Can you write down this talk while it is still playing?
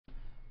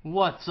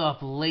What's up,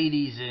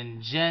 ladies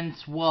and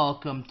gents?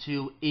 Welcome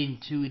to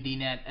Into the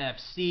Net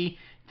FC,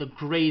 the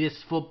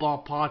greatest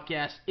football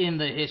podcast in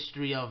the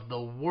history of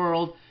the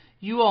world.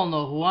 You all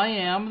know who I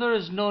am. There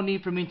is no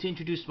need for me to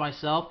introduce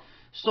myself,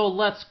 so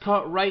let's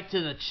cut right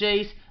to the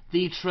chase.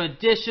 The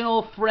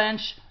traditional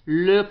French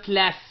Le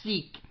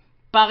Classique,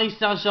 Paris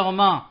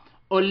Saint-Germain,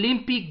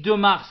 Olympique de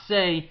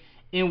Marseille,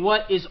 in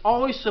what is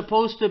always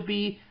supposed to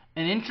be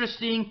an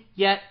interesting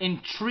yet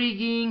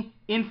intriguing,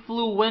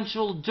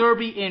 influential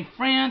derby in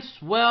France.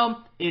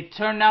 Well, it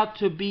turned out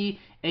to be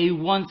a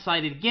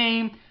one-sided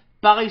game.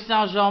 Paris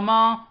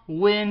Saint-Germain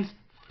wins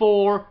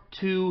 4-0.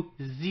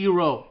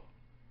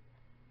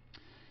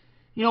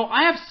 You know,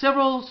 I have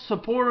several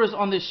supporters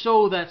on this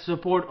show that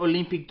support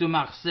Olympique de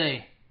Marseille.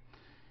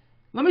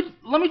 Let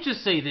me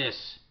just say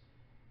this.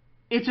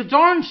 It's a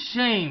darn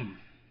shame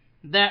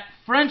that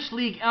French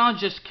Ligue 1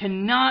 just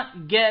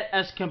cannot get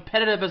as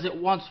competitive as it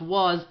once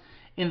was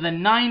in the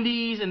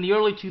 90s and the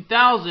early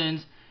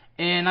 2000s,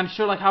 and I'm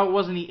sure like how it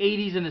was in the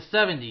 80s and the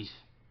 70s.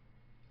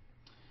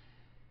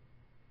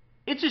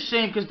 It's a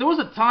shame because there was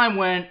a time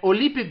when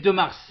Olympique de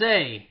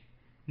Marseille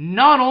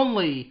not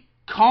only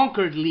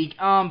conquered Ligue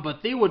 1,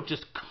 but they would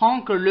just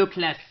conquer Le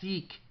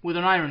Classique with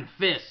an iron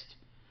fist.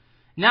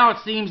 Now it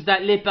seems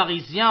that Les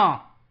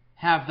Parisiens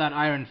have that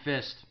iron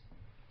fist.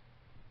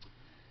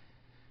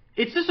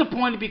 It's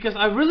disappointing because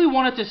I really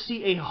wanted to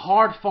see a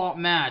hard-fought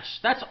match.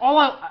 That's all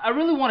I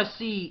really want to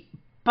see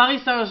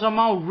Paris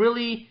Saint-Germain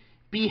really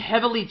be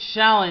heavily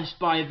challenged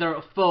by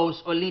their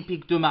foes,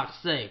 Olympique de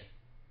Marseille.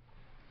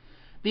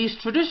 These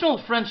traditional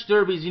French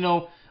derbies,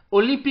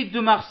 Olympique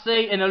de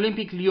Marseille and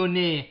Olympique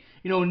Lyonnais,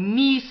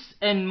 Nice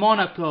and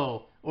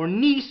Monaco, or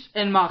Nice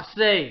and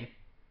Marseille.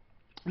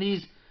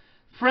 These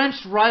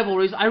French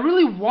rivalries, I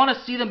really want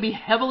to see them be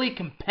heavily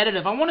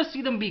competitive. I want to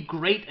see them be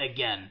great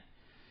again,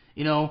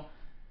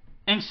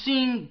 And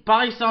seeing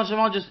Paris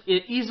Saint-Germain just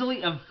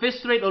easily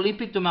eviscerate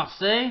Olympique de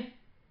Marseille,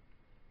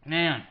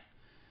 man,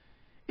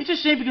 it's a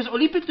shame because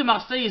Olympique de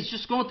Marseille is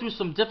just going through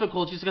some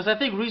difficulties because I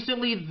think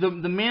recently the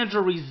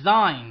manager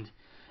resigned,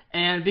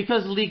 and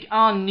because Ligue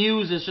 1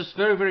 news is just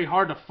very, very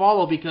hard to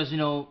follow because, you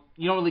don't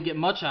really get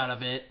much out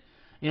of it.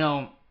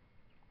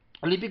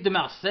 Olympique de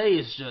Marseille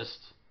is just,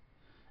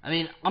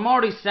 I'm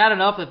already sad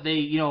enough that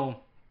they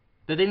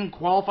didn't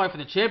qualify for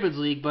the Champions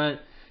League,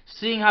 but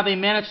seeing how they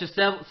managed to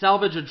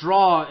salvage a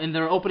draw in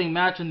their opening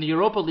match in the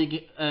Europa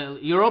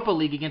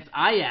League against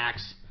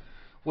Ajax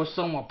was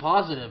somewhat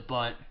positive.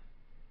 But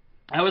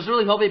I was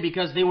really hoping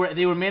because they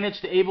were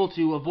managed to able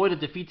to avoid a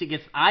defeat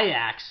against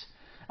Ajax.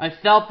 I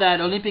felt that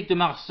Olympique de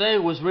Marseille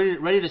was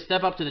ready to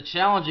step up to the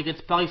challenge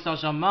against Paris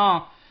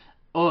Saint-Germain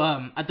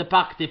at the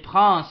Parc des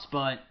Princes,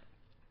 but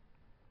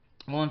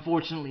well,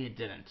 unfortunately it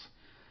didn't.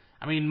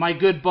 My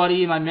good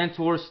buddy, my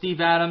mentor,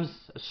 Steve Adams,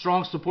 a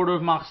strong supporter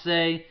of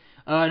Marseille.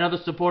 Another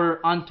supporter,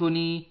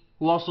 Anthony,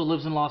 who also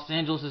lives in Los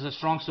Angeles, is a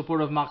strong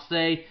supporter of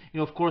Marseille.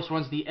 Of course,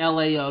 runs the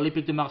LA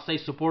Olympique de Marseille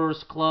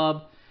Supporters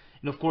Club.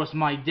 And of course,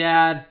 my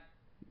dad,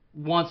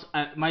 there was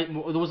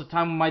a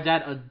time when my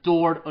dad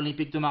adored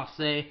Olympique de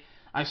Marseille.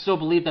 I still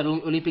believe that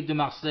Olympique de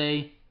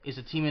Marseille is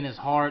a team in his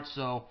heart.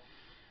 So,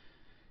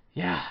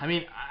 yeah,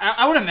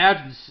 I would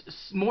imagine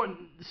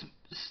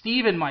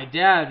Steve and my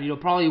dad,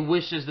 probably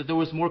wishes that there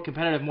was more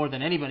competitive more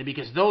than anybody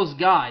because those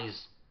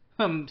guys,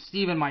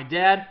 Steve and my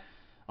dad,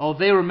 oh,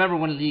 they remember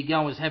when Ligue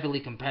 1 was heavily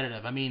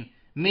competitive.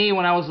 Me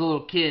when I was a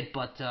little kid,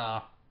 but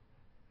I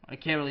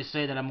can't really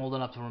say that I'm old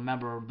enough to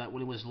remember that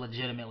it was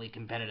legitimately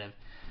competitive.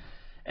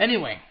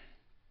 Anyway,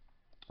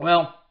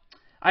 well,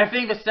 I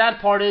think the sad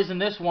part is in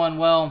this one,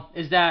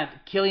 is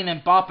that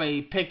Kylian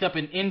Mbappe picked up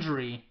an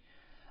injury.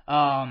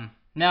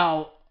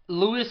 Now,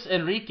 Luis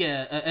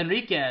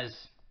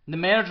Enriquez, the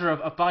manager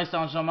of Paris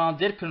Saint-Germain,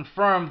 did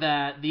confirm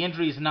that the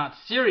injury is not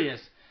serious.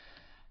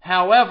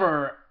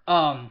 However,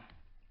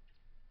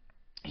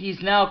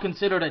 he's now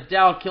considered a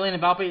doubt. Kylian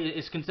Mbappe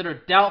is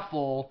considered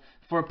doubtful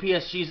for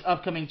PSG's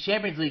upcoming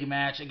Champions League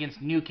match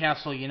against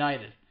Newcastle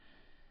United.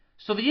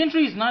 So the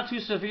injury is not too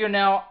severe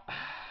now.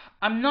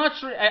 I'm not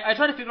sure. I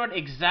tried to figure out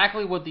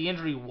exactly what the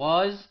injury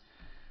was.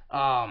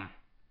 I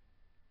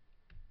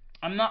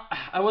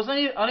was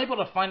unable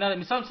to find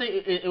out. Some say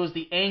it was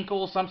the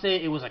ankle. Some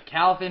say it was a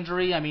calf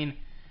injury.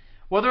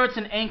 Whether it's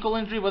an ankle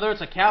injury, whether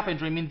it's a calf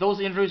injury, those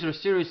injuries are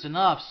serious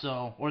enough.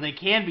 Or they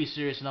can be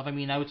serious enough.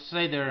 I would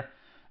say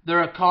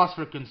they're a cause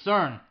for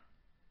concern.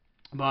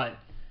 But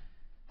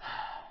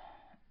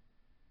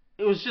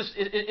it's just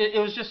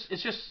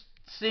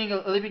seeing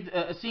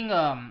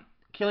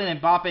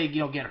Kylian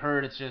Mbappe get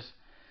hurt.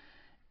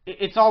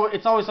 It's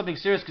always something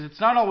serious because it's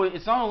not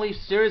only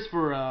serious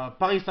for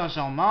Paris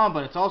Saint-Germain,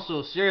 but it's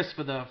also serious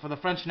for the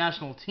French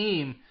national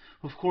team,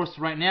 who of course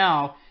right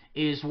now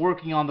is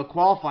working on the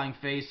qualifying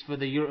phase for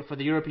the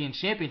European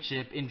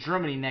Championship in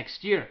Germany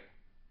next year.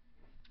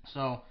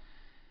 So,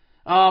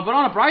 but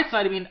on a bright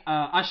side,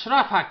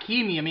 Achraf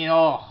Hakimi.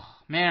 Oh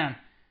man,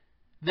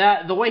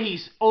 the way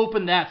he's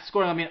opened that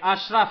scoring.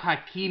 Achraf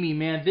Hakimi,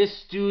 man,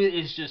 this dude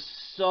is just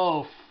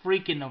so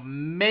freaking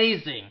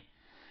amazing.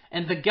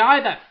 And the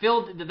guy that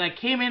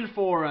came in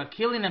for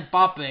Kylian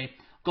Mbappe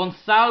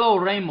Gonçalo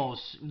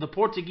Ramos, the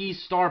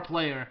Portuguese star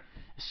player,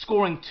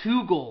 scoring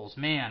 2 goals,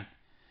 man.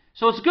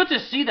 So it's good to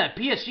see that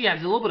PSG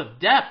has a little bit of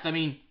depth. I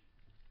mean,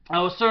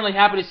 I was certainly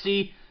happy to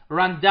see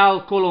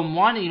Randal Kolo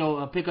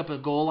Muani, pick up a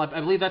goal. I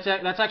believe that's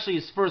actually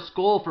his first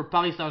goal for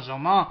Paris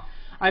Saint-Germain.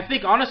 I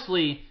think,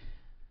 honestly,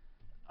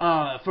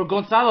 for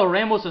Gonçalo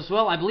Ramos as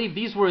well, I believe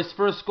these were his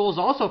first goals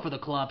also for the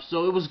club.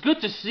 So it was good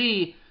to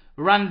see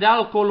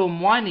Randal Kolo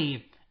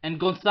Muani and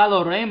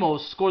Gonçalo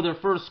Ramos score their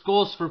first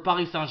goals for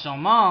Paris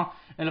Saint-Germain.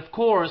 And of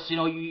course,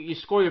 you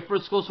score your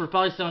first goals for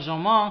Paris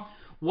Saint-Germain.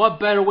 What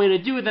better way to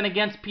do it than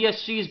against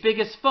PSG's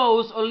biggest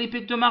foes,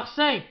 Olympique de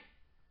Marseille?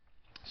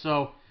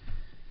 So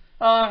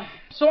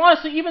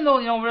honestly, even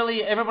though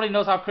really everybody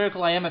knows how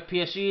critical I am at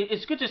PSG,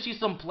 it's good to see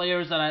some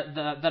players that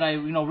I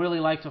really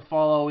like to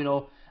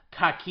follow.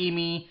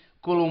 Hakimi,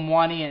 Kolo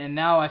Muani, and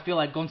now I feel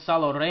like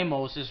Gonçalo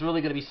Ramos is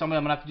really going to be somebody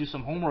I'm going to have to do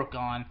some homework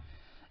on.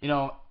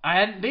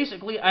 I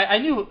basically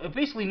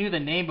knew the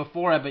name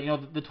before it,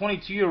 but the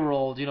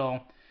 22-year-old,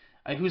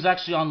 who's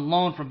actually on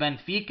loan from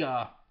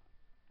Benfica,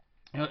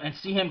 and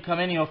see him come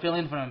in, fill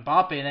in for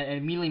Mbappe and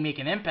immediately make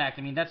an impact.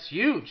 I mean, that's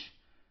huge.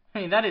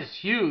 That is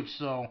huge.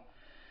 So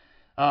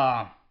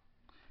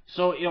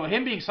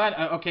him being signed.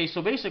 Okay,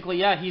 so basically,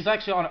 yeah, he's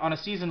actually on a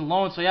season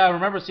loan. So yeah, I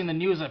remember seeing the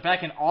news that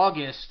back in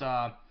August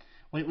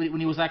when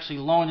he was actually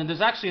loaned, and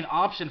there's actually an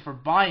option for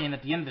buy-in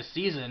at the end of the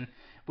season,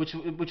 which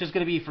is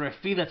going to be for a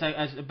fee that's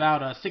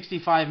about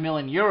 65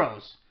 million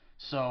euros.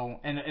 So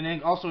and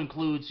it also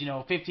includes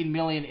 15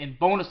 million in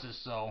bonuses.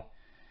 So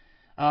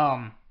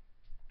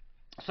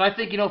I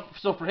think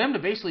so for him to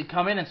basically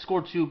come in and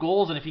score 2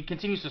 goals, and if he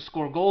continues to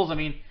score goals, I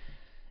mean,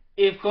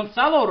 if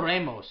Gonçalo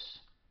Ramos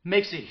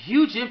makes a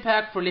huge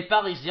impact for Les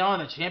Parisiens in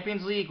the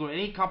Champions League or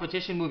any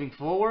competition moving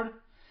forward,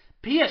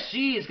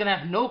 PSG is going to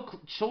have no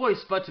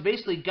choice but to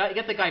basically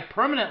get the guy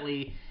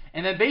permanently,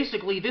 and then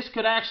basically this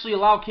could actually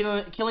allow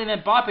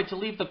Kylian Mbappe to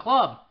leave the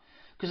club.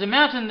 Because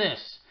imagine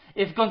this,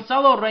 if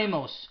Gonçalo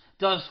Ramos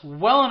does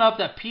well enough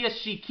that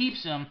PSG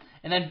keeps him,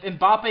 and then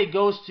Mbappe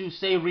goes to,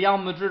 say, Real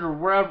Madrid or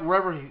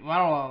wherever I don't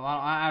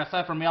know,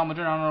 aside from Real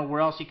Madrid, I don't know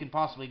where else he can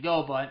possibly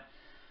go, but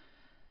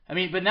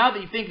now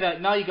that you think that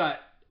now you got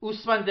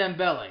Ousmane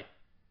Dembele,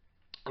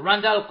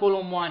 Randal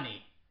Kolo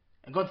Muani,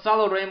 and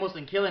Gonçalo Ramos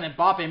and Kylian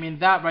Mbappe,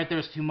 that right there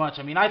is too much.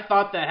 I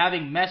thought that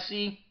having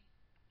Messi,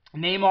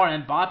 Neymar,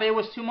 and Mbappe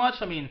was too much.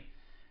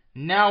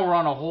 Now we're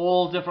on a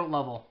whole different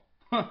level.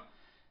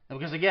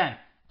 Because again,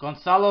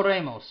 Gonçalo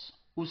Ramos,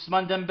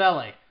 Ousmane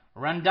Dembele,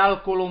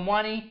 Randal Kolo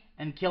Muani,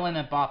 and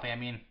Kylian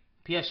Mbappe.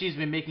 PSG's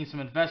been making some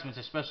investments,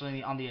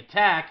 especially on the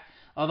attack,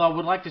 although I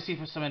would like to see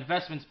some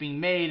investments being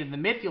made in the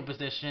midfield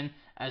position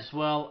as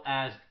well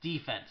as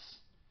defense.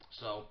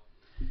 So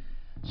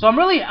I'm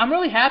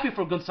really happy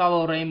for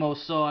Gonçalo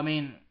Ramos. So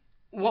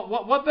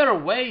what better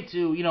way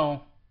to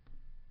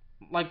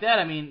like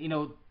that?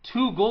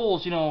 2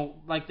 goals,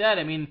 like that.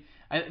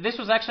 This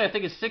was actually I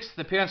think his 6th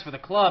appearance for the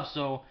club.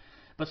 So,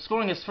 but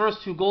scoring his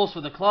first 2 goals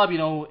for the club,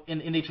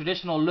 in the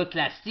traditional Le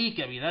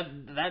Classique,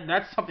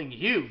 that's something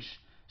huge.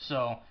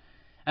 So,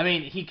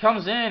 he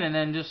comes in and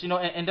then just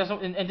and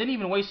didn't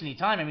even waste any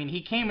time.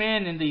 He came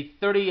in the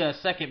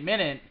 32nd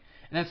minute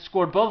and then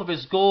scored both of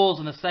his goals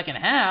in the second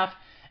half.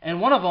 And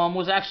one of them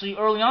was actually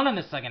early on in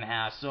the second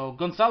half. So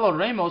Gonçalo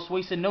Ramos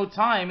wasted no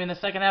time in the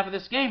second half of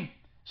this game.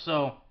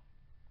 So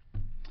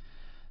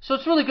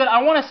it's really good.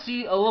 I want to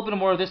see a little bit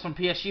more of this from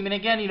PSG.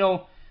 Again,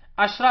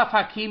 Achraf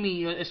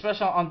Hakimi,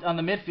 especially on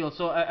the midfield.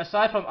 So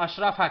aside from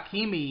Achraf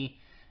Hakimi,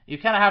 you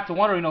kind of have to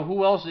wonder,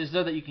 who else is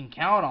there that you can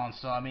count on.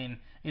 So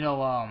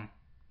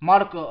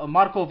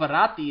Marco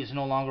Verratti is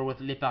no longer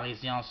with Les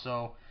Parisiens.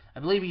 So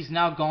I believe he's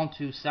now gone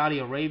to Saudi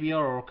Arabia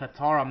or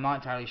Qatar. I'm not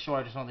entirely sure.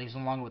 I just don't think he's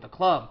no longer with the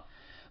club.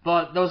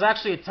 But there was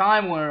actually a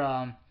time where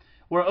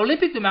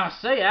Olympique de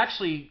Marseille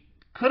actually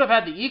could have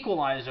had the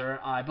equalizer.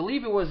 I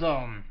believe it was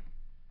I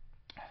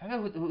forget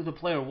who the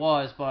player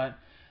was, but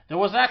there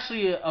was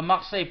actually a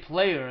Marseille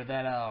player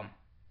that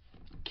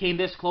came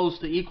this close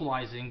to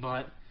equalizing.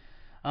 But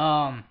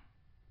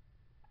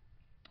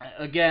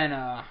again,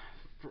 I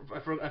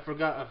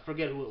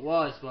forget who it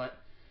was, but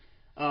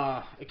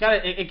it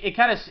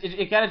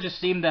kind of just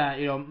seemed that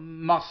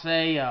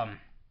Marseille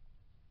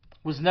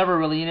was never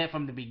really in it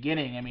from the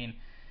beginning.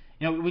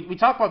 We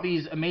talk about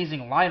these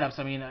amazing lineups,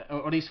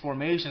 or these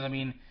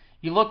formations.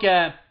 You look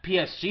at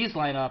PSG's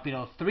lineup,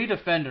 3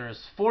 defenders,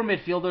 4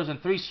 midfielders,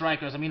 and 3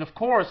 strikers. Of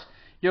course,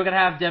 you're going to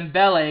have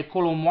Dembele,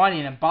 Kolo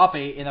Muani, and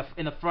Mbappe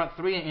in the front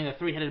 3 in a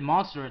 3-headed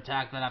monster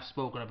attack that I've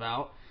spoken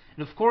about.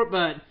 And of course,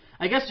 but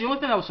I guess the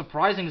only thing that was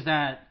surprising is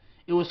that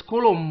it was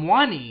Kolo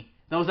Muani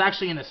that was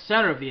actually in the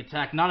center of the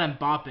attack, not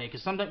Mbappe,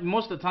 because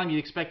most of the time you'd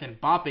expect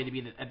Mbappe to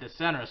be at the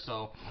center.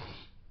 So,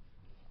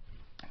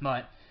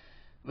 but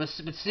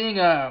seeing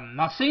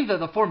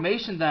the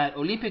formation that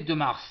Olympique de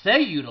Marseille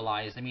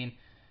utilized,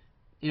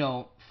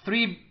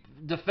 3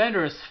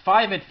 defenders,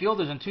 5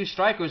 midfielders, and 2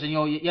 strikers, and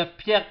you have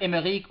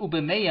Pierre-Emerick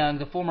Aubameyang,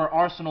 the former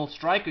Arsenal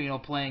striker,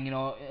 playing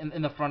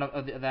in the front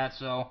of that.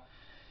 So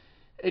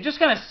it just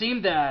kind of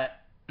seemed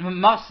that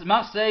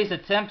Marseille's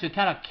attempt to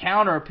kind of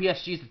counter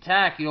PSG's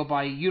attack,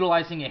 by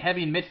utilizing a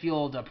heavy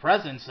midfield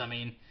presence, I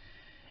mean,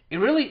 it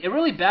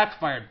really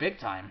backfired big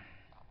time.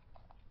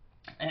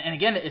 And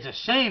again, it's a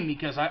shame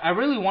because I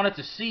really wanted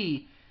to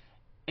see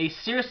a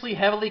seriously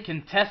heavily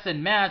contested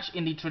match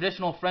in the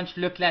traditional French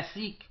Le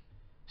Classique.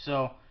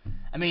 So,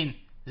 I mean,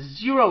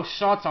 0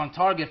 shots on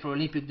target for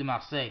Olympique de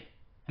Marseille.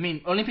 I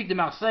mean, Olympique de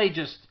Marseille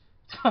just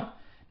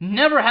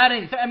never had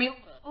any. I mean,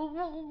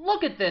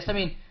 look at this. I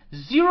mean,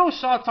 0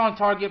 shots on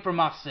target for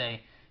Marseille.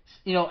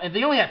 And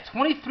they only had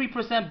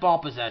 23% ball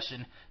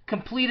possession,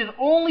 completed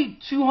only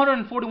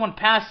 241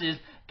 passes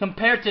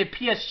compared to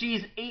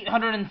PSG's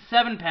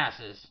 807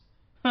 passes.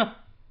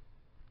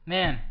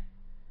 Man,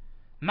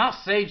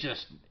 Marseille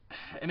just,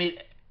 I mean,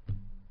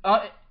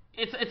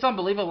 it's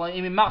unbelievable.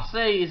 I mean,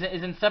 Marseille is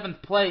in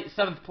seventh place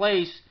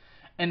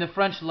in the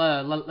French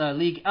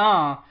Ligue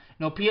 1.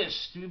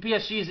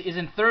 PSG is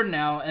in third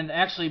now, and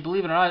actually,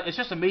 believe it or not, it's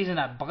just amazing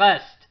that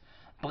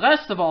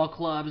Brest of all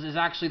clubs is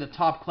actually the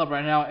top club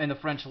right now in the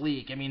French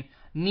league. I mean,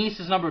 Nice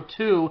is number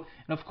 2,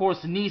 and of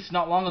course, Nice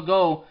not long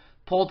ago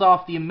pulled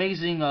off the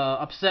amazing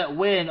upset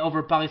win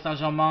over Paris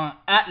Saint-Germain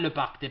at le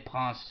Parc des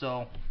Princes.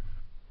 So,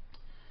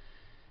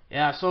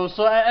 yeah, so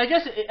I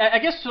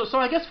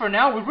guess for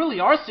now we really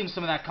are seeing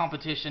some of that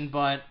competition,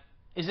 but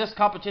is this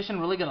competition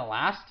really gonna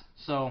last?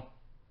 So,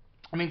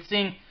 I mean,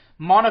 seeing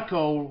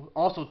Monaco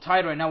also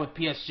tied right now with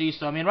PSG.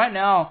 So, I mean, right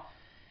now,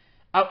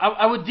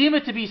 I would deem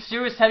it to be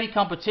serious heavy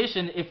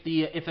competition if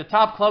the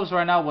top clubs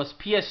right now was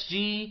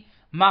PSG,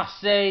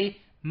 Marseille,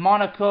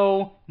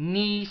 Monaco,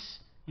 Nice,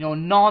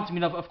 Nantes. I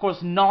mean, of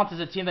course, Nantes is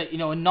a team that,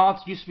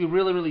 Nantes used to be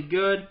really, really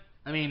good.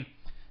 I mean,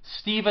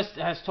 Steve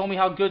has told me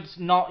how good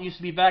Nantes used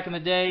to be back in the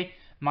day.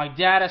 My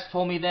dad has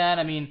told me that.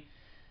 I mean,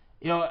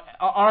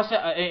 honestly,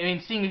 I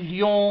mean, seeing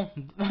Lyon,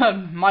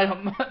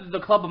 the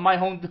club of my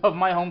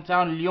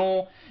hometown,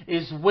 Lyon,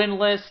 is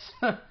winless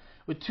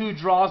with 2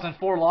 draws and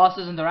 4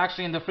 losses, and they're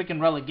actually in the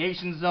freaking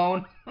relegation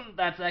zone.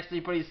 That's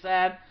actually pretty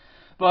sad.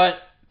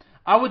 But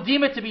I would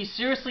deem it to be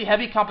seriously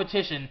heavy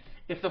competition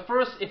if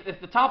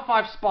the top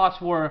 5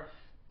 spots were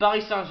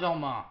Paris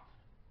Saint-Germain,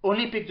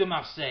 Olympique de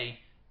Marseille,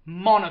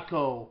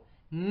 Monaco,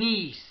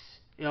 Nice,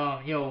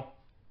 Lyon,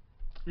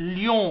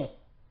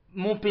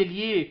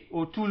 Montpellier,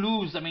 or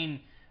Toulouse. I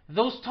mean,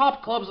 those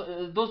top clubs,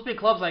 those big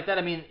clubs like that,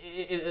 I mean,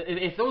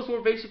 if those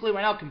were basically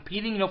right now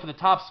competing, for the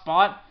top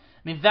spot,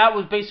 I mean, that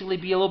would basically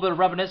be a little bit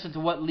reminiscent to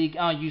what Ligue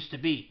 1 used to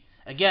be.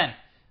 Again,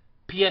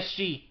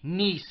 PSG,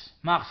 Nice,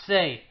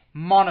 Marseille,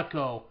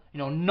 Monaco,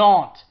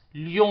 Nantes,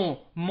 Lyon,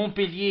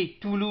 Montpellier,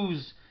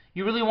 Toulouse.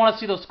 You really want to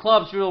see those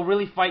clubs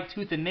really fight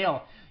tooth and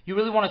nail. You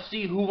really want to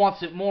see who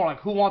wants it more, like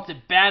who wants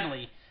it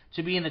badly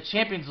to be in the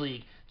Champions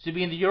League, to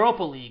be in the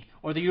Europa League,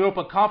 or the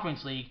Europa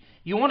Conference League.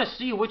 You want to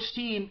see which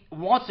team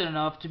wants it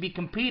enough to be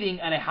competing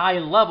at a high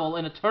level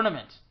in a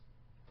tournament.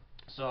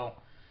 So,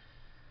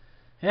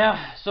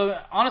 yeah, so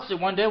honestly,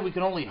 one day we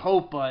can only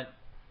hope, but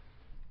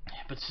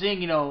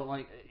seeing,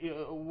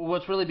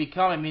 what's really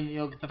become, I mean,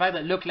 the fact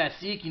that Le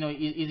Classique,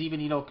 is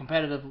even,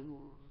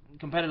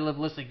 competitive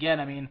list again,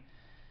 I mean,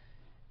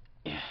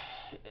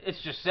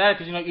 it's just sad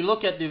because, you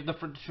look at the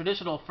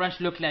traditional French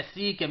Le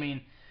Classique, I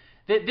mean,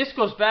 this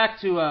goes back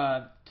to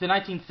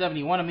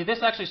 1971. I mean,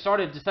 this actually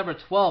started December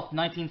 12th,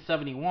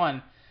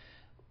 1971.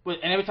 And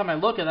every time I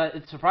look at that,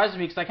 it surprises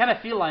me because I kind of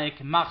feel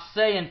like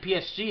Marseille and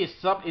PSG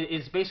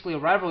is basically a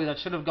rivalry that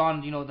should have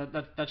gone,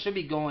 that should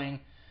be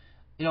going,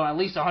 at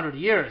least 100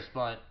 years.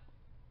 But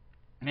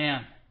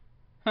man,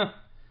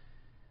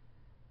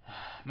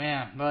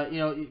 man. But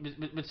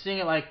but seeing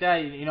it like that,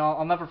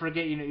 I'll never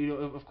forget.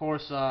 Of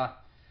course,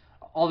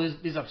 all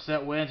these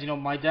upset wins.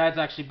 My dad's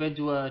actually been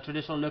to a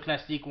traditional Le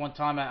Classique one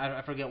time.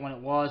 I forget when it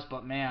was,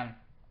 but man,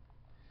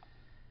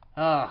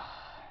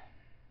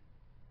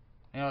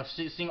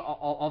 seeing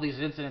all these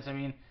incidents. I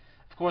mean,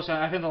 of course,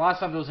 I think the last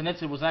time there was an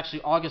incident was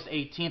actually August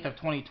 18th of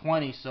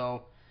 2020.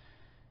 So,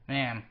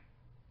 man,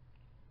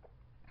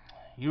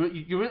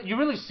 you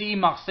really see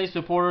Marseille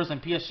supporters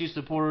and PSG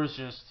supporters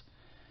just.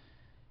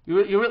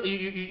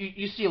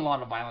 You see a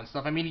lot of violent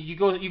stuff. I mean, you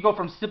go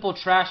from simple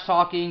trash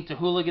talking to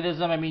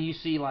hooliganism. I mean, you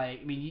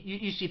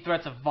see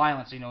threats of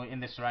violence. In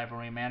this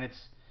rivalry, man,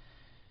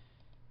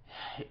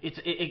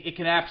 it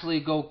can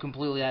absolutely go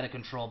completely out of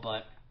control.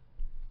 But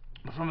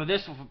from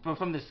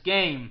this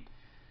game,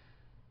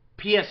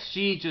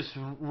 PSG just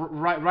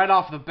right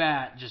off the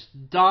bat,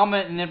 just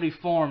dominant in every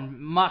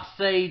form.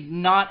 Marseille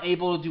not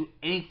able to do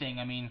anything.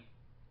 I mean,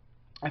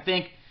 I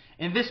think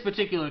in this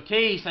particular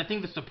case, I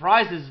think the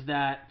surprise is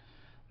that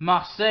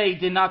Marseille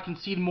did not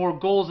concede more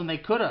goals than they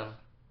could have.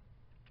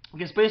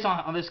 Because based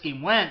on how this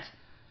game went,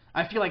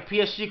 I feel like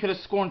PSG could have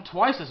scored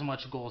twice as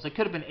much goals. It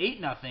could have been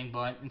 8-0,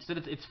 but instead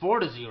it's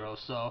 4-0.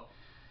 So,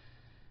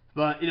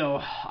 but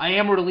I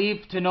am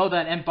relieved to know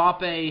that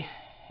Mbappe,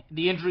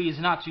 the injury is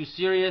not too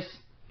serious.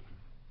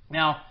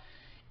 Now,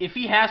 if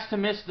he has to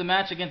miss the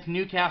match against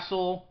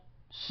Newcastle,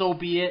 so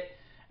be it.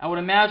 I would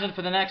imagine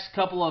for the next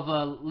couple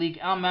of Ligue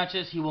 1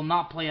 matches, he will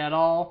not play at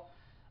all.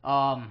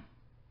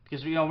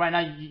 Because right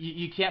now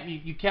you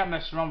can't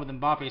mess around with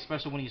Mbappe,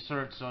 especially when he's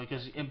hurt. So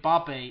because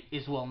Mbappe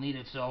is well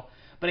needed. So,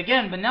 but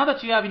now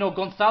that you have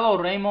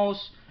Gonzalo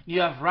Ramos,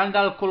 you have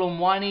Randal Kolo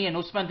Muani and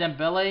Ousmane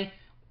Dembele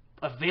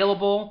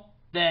available,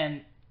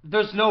 then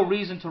there's no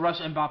reason to rush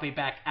Mbappe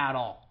back at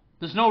all.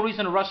 There's no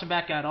reason to rush him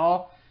back at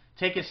all.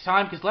 Take his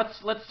time, because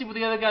let's see what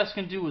the other guys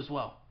can do as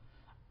well.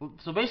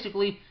 So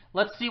basically,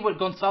 let's see what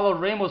Gonzalo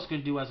Ramos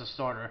can do as a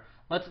starter.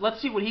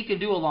 Let's see what he can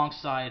do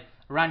alongside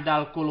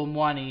Randal Kolo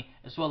Muani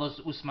as well as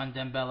Ousmane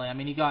Dembele. I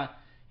mean, you got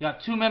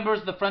two members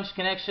of the French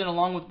connection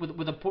along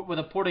with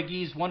a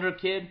Portuguese wonder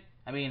kid.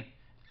 I mean,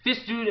 this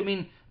dude. I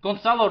mean,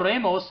 Gonzalo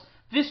Ramos.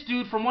 This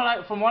dude, from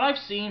what I've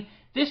seen,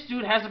 this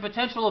dude has the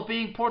potential of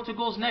being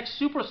Portugal's next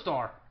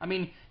superstar. I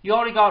mean, you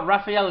already got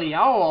Rafael Leao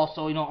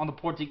also, on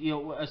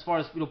the as far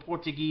as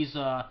Portuguese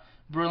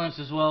brilliance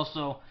as well.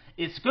 So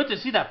it's good to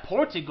see that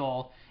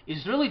Portugal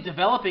is really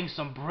developing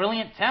some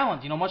brilliant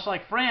talent. Much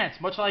like France,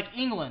 much like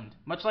England,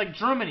 much like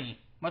Germany,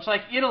 much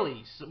like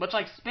Italy, much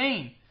like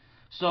Spain.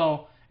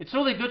 So it's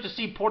really good to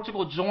see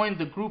Portugal join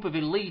the group of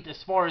elite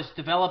as far as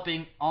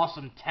developing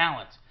awesome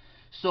talent.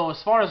 So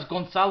as far as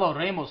Gonzalo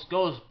Ramos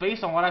goes,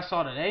 based on what I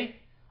saw today,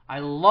 I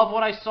love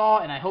what I saw,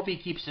 and I hope he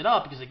keeps it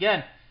up, because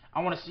again,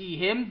 I want to see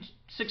him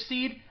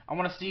succeed. I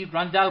want to see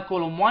Randal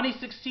Kolo Muani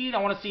succeed.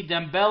 I want to see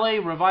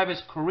Dembele revive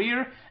his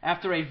career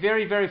after a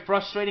very, very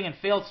frustrating and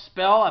failed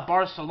spell at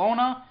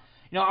Barcelona.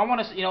 I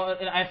want to,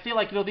 and I feel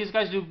like these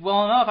guys do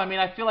well enough. I mean,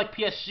 I feel like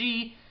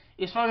PSG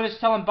is probably going to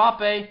just tell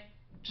Mbappe,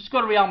 just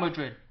go to Real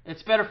Madrid.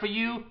 It's better for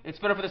you. It's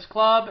better for this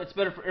club. It's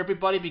better for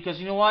everybody, because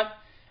you know what?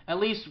 At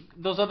least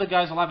those other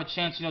guys will have a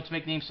chance, to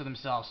make names for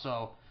themselves.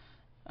 So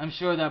I'm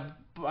sure that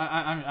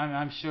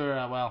I'm sure.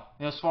 Well,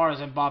 as far as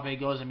Mbappe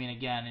goes, I mean,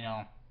 again,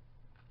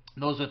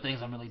 those are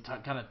things I'm really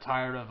kind of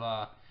tired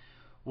of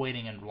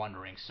waiting and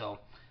wondering. So,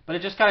 but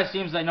it just kind of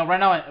seems that right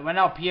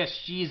now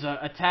PSG's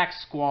attack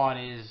squad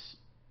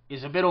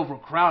is a bit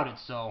overcrowded.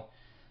 So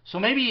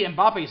maybe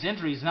Mbappe's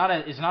injury is not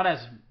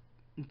as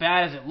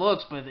bad as it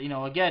looks. But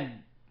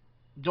again,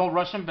 don't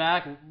rush him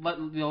back.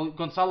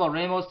 Gonzalo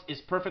Ramos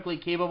is perfectly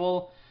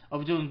capable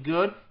of doing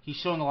good. He's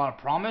showing a lot of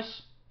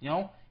promise.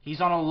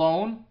 He's on a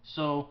loan,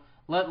 so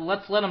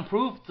let's let him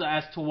prove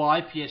as to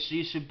why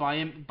PSG should buy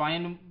him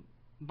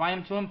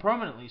to him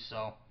permanently.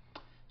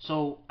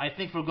 So I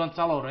think for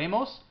Gonzalo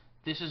Ramos,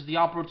 this is the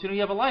opportunity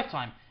of a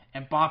lifetime.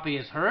 Mbappe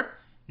is hurt.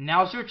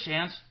 Now's your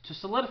chance to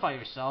solidify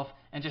yourself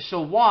and to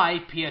show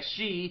why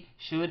PSG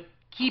should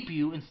keep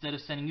you instead of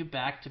sending you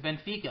back to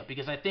Benfica.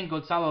 Because I think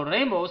Gonzalo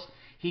Ramos,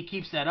 he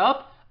keeps that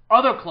up,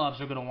 other clubs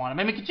are going to want him.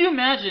 I mean, could you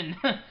imagine,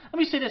 let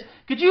me say this,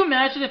 could you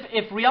imagine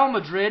if Real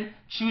Madrid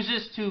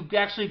chooses to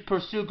actually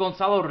pursue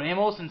Gonzalo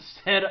Ramos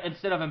instead of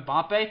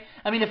Mbappe?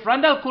 I mean, if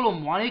Randal Kolo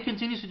Muani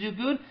continues to do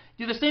good,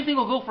 the same thing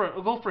will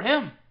go for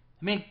him.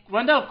 I mean,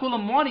 Randal Kolo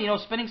Muani,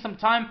 spending some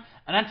time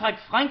at Eintracht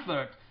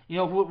Frankfurt,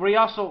 where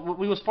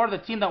he was part of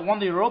the team that won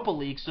the Europa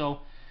League.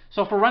 So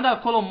for Randal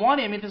Kolo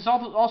Muani, I mean, there's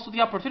also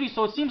the opportunity.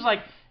 So it seems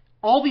like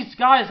all these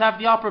guys have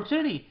the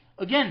opportunity.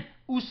 Again,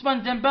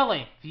 Ousmane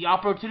Dembele, the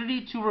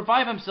opportunity to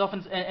revive himself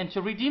and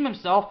to redeem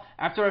himself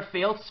after a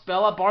failed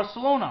spell at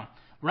Barcelona.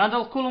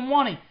 Randal Kolo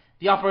Muani,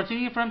 the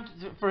opportunity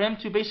for him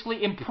to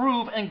basically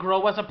improve and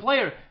grow as a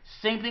player.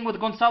 Same thing with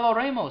Gonzalo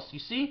Ramos. You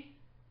see,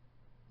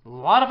 a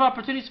lot of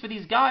opportunities for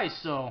these guys.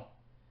 So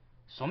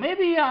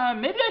maybe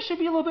I should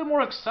be a little bit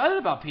more excited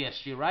about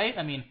PSG, right?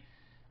 I mean,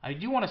 I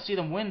do want to see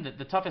them win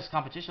the toughest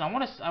competition.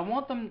 I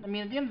want them. I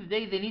mean, at the end of the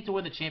day, they need to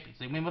win the Champions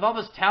League. I mean, with all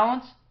this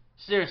talent,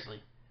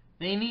 seriously.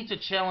 They need to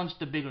challenge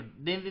the bigger.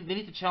 They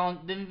need to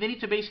challenge. They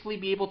need to basically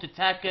be able to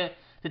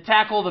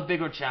tackle the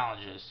bigger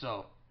challenges.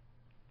 So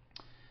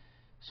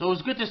it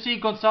was good to see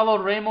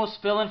Gonzalo Ramos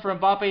fill in for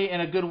Mbappe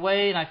in a good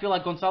way, and I feel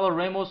like Gonzalo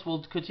Ramos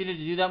will continue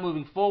to do that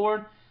moving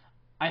forward.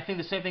 I think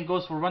the same thing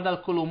goes for Randal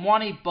Kolo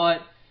Muani,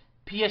 but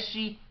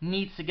PSG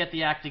needs to get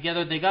the act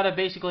together. They got to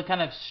basically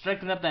kind of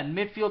strengthen up that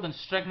midfield and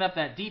strengthen up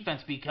that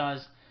defense,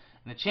 because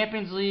in the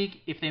Champions League,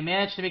 if they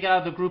manage to make it out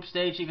of the group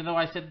stage, even though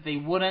I said that they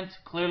wouldn't,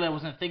 clearly I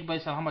wasn't thinking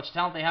based on how much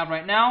talent they have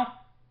right now,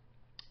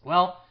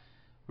 well,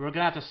 we're going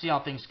to have to see how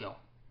things go.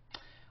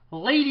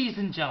 Ladies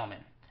and gentlemen,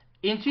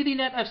 Into the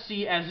Net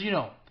FC, as you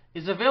know,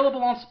 is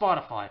available on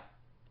Spotify,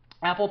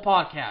 Apple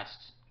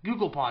Podcasts,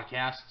 Google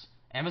Podcasts,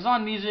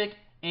 Amazon Music,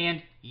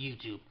 and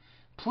YouTube.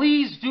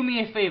 Please do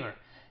me a favor.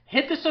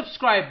 Hit the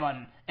subscribe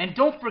button, and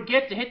don't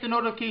forget to hit the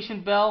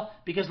notification bell,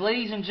 because,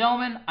 ladies and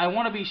gentlemen, I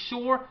want to be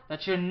sure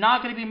that you're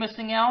not going to be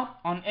missing out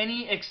on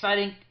any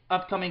exciting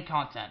upcoming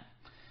content.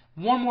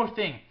 One more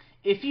thing.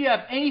 If you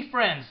have any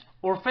friends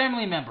or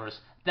family members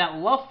that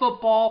love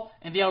football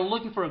and they are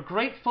looking for a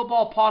great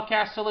football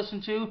podcast to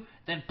listen to,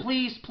 then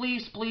please,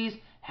 please, please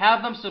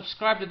have them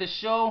subscribe to this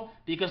show,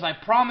 because I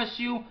promise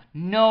you,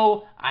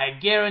 no, I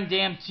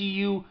guarantee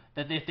you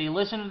that if they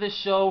listen to this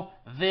show,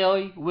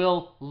 they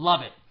will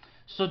love it.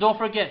 So don't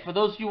forget, for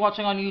those of you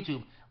watching on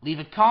YouTube, leave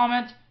a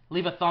comment,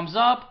 leave a thumbs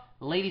up.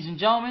 Ladies and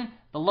gentlemen,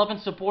 the love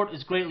and support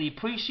is greatly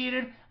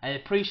appreciated. I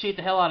appreciate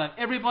the hell out of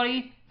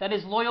everybody that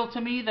is loyal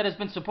to me, that has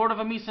been supportive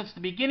of me since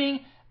the beginning.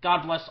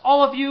 God bless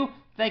all of you.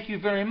 Thank you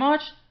very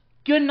much.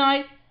 Good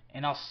night,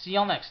 and I'll see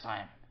y'all next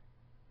time.